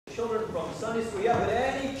Children from Sunday school, yeah, but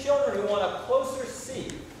any children who want a closer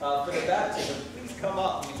seat for the baptism, please come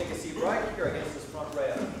up. You take a seat right here against this front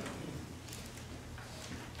rail.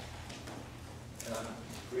 And I'm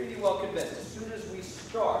pretty well convinced, as soon as we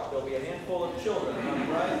start, there'll be a handful of children coming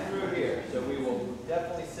right through here, so we will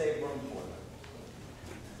definitely save room for them.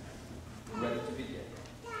 We're ready to begin.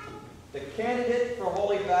 The candidate for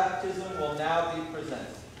holy baptism will now be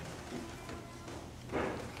presented.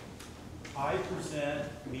 I present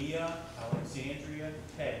Mia Alexandria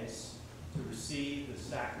Pettis to receive the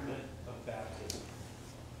sacrament of baptism.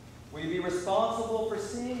 Will you be responsible for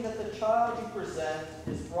seeing that the child you present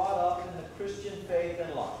is brought up in the Christian faith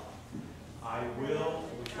and life? I will,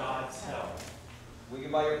 with God's help. Will you,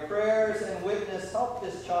 by your prayers and witness, help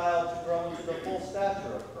this child to grow into the full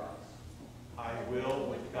stature of Christ? I will,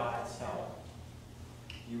 with God's help.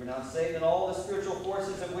 You renounce Satan and all the spiritual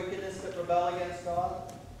forces of wickedness that rebel against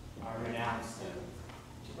God? I renounce them.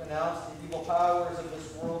 You renounce the evil powers of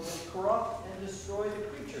this world that corrupt and destroy the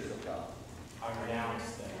creatures of God? I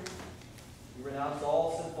renounce them. You renounce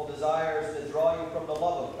all sinful desires that draw you from the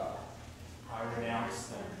love of God? I renounce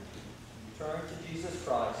them. You turn to Jesus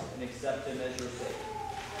Christ and accept Him as your Savior?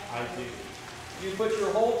 I do. You put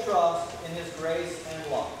your whole trust in His grace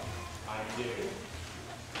and love? I do.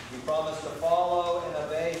 You promise to follow and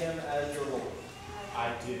obey Him as your Lord?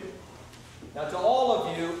 I do. Now to all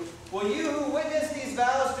of you, will you who witness these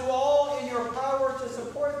vows do all in your power to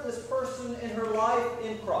support this person in her life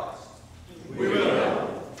in Christ? We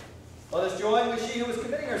will. Let us join with she who is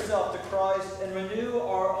committing herself to Christ and renew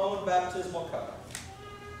our own baptismal covenant.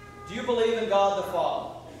 Do you believe in God the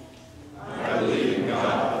Father? I believe in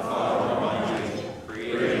God the Father Almighty,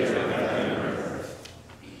 creator of heaven and earth.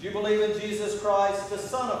 Do you believe in Jesus Christ, the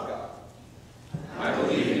Son of God? I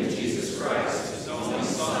believe in Jesus Christ, His only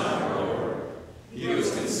Son, our Lord. He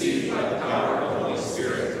was conceived by the power of the Holy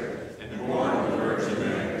Spirit and born of the Virgin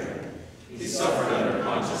Mary. He suffered under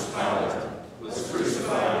Pontius Pilate, was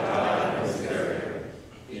crucified, died, and was buried.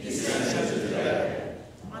 He descended into the dead.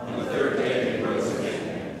 On the third day He rose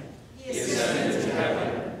again. He ascended into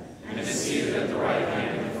heaven and is seated at the right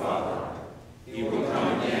hand of the Father. He will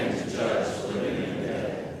come again to judge the living and the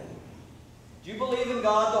dead. Do you believe in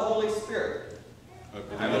God the Holy Spirit?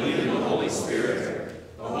 I believe in the Holy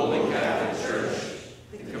Spirit, the Holy Catholic Church,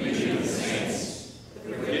 the communion of the saints, the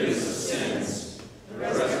forgiveness of sins, the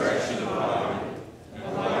resurrection of the body, and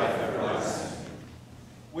the life everlasting.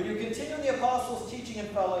 Will you continue in the Apostles' teaching and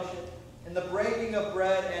fellowship, in the breaking of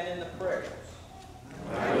bread and in the prayers?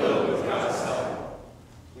 I will, with God's help.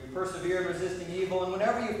 Will you persevere in resisting evil, and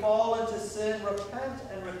whenever you fall into sin, repent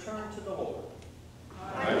and return to the Lord?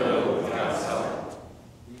 I will, with God's help.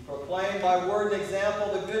 Will you proclaim by word and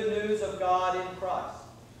example the good news of God in Christ?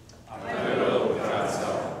 I will, with God's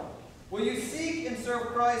help. Will you seek and serve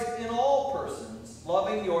Christ in all persons,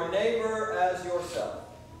 loving your neighbor as yourself?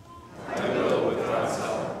 I will, with God's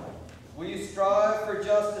help. Will you strive for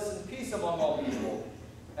justice and peace among all people,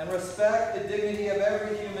 and respect the dignity of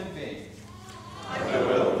every human being? I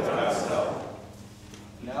will, with God's help.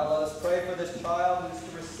 Now let us pray for this child who is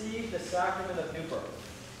to receive the sacrament of new birth.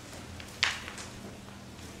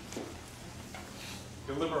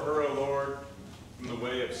 Deliver her, O Lord, from the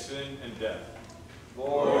way of sin and death.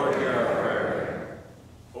 Lord, hear our prayer.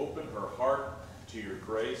 Open her heart to your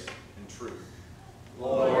grace and truth.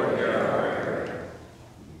 Lord, hear our prayer.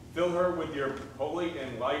 Fill her with your holy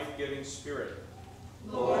and life-giving Spirit.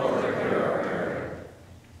 Lord, hear our prayer.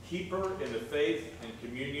 Keep her in the faith and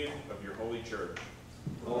communion of your holy church.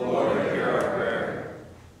 Lord, hear our prayer.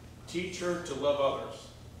 Teach her to love others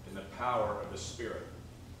in the power of the Spirit.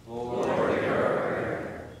 Lord, hear our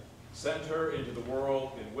prayer. Send her into the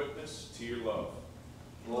world in witness to your love.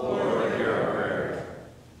 Lord, hear our prayer.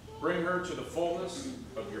 Bring her to the fullness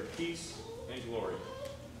of your peace and glory.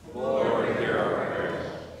 Lord, hear our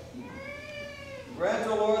prayer. Grant,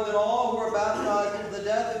 O Lord, that all who are baptized into the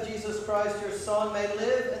death of Jesus Christ, your Son, may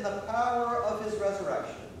live in the power of His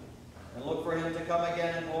resurrection, and look for Him to come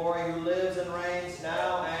again in glory, who lives and reigns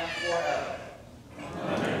now and forever.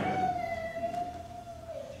 Amen.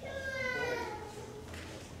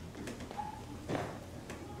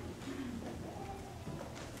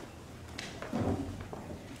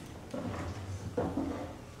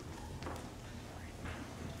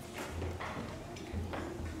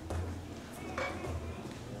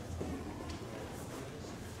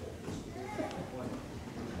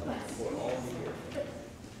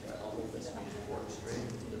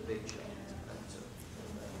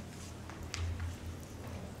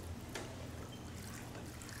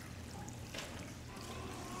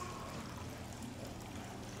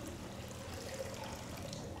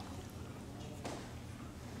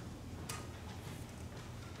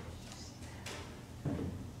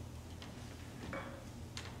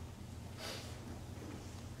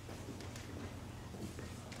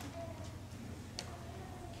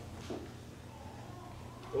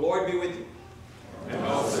 Lord be with you. And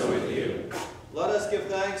also with you. Let us give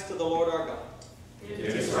thanks to the Lord our God. It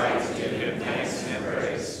is right to give him thanks and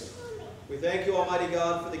praise. We thank you, Almighty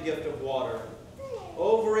God, for the gift of water.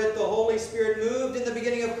 Over it, the Holy Spirit moved in the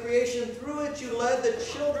beginning of creation. Through it, you led the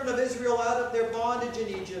children of Israel out of their bondage in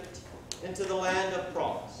Egypt into the land of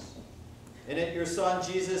promise. In it, your Son,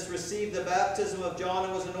 Jesus, received the baptism of John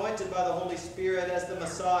and was anointed by the Holy Spirit as the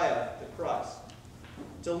Messiah, the Christ,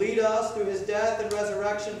 to lead us through his death and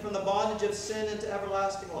resurrection from the bondage of sin into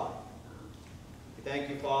everlasting life. We thank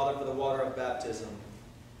you, Father, for the water of baptism.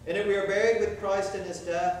 In it, we are buried with Christ in his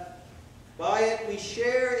death. By it, we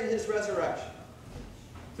share in his resurrection.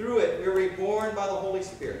 Through it, we are reborn by the Holy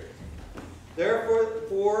Spirit.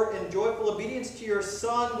 Therefore, in joyful obedience to your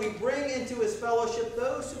Son, we bring into his fellowship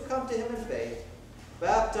those who come to him in faith,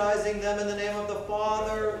 baptizing them in the name of the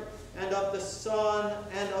Father, and of the Son,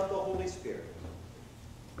 and of the Holy Spirit.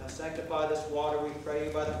 Now sanctify this water, we pray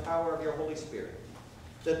you, by the power of your Holy Spirit,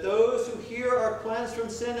 that those who here are cleansed from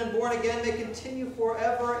sin and born again may continue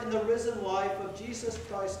forever in the risen life of Jesus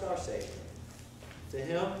Christ our Savior. To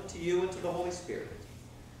him, to you, and to the Holy Spirit,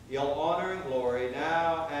 be all honor and glory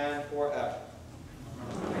now and forever.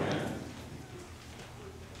 Amen.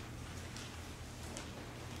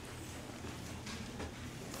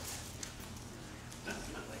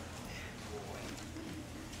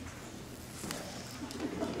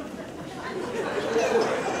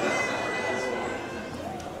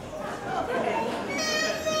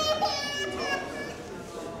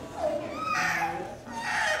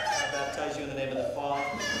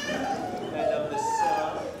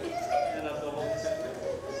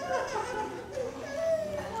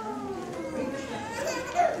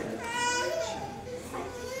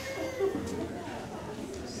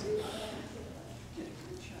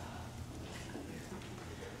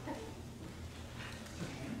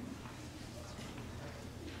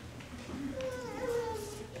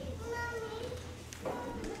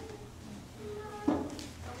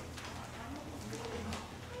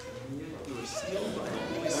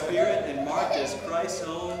 Christ's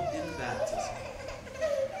own in baptism.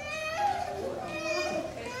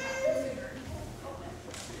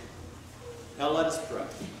 Now let us pray.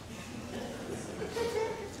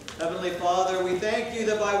 Heavenly Father, we thank you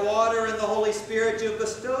that by water and the Holy Spirit you have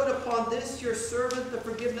bestowed upon this your servant the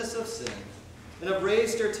forgiveness of sin, and have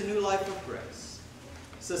raised her to new life of grace.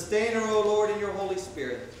 Sustain her, O Lord, in your Holy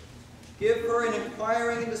Spirit. Give her an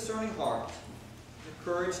inquiring and discerning heart,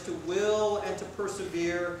 the courage to will and to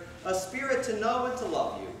persevere, a spirit to know and to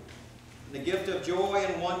love you, and the gift of joy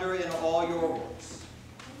and wonder in all your works.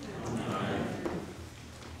 Amen.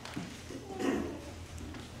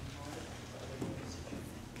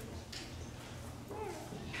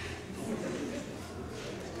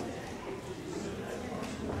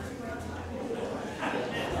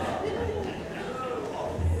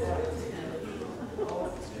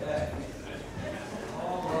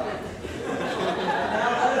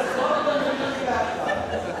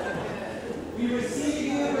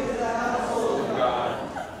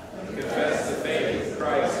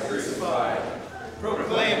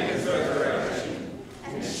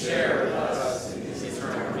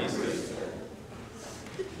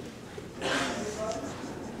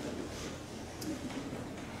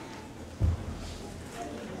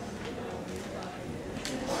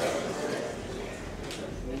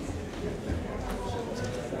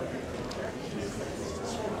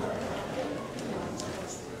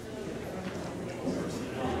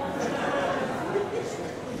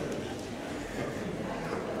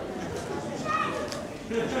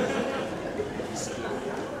 Amen.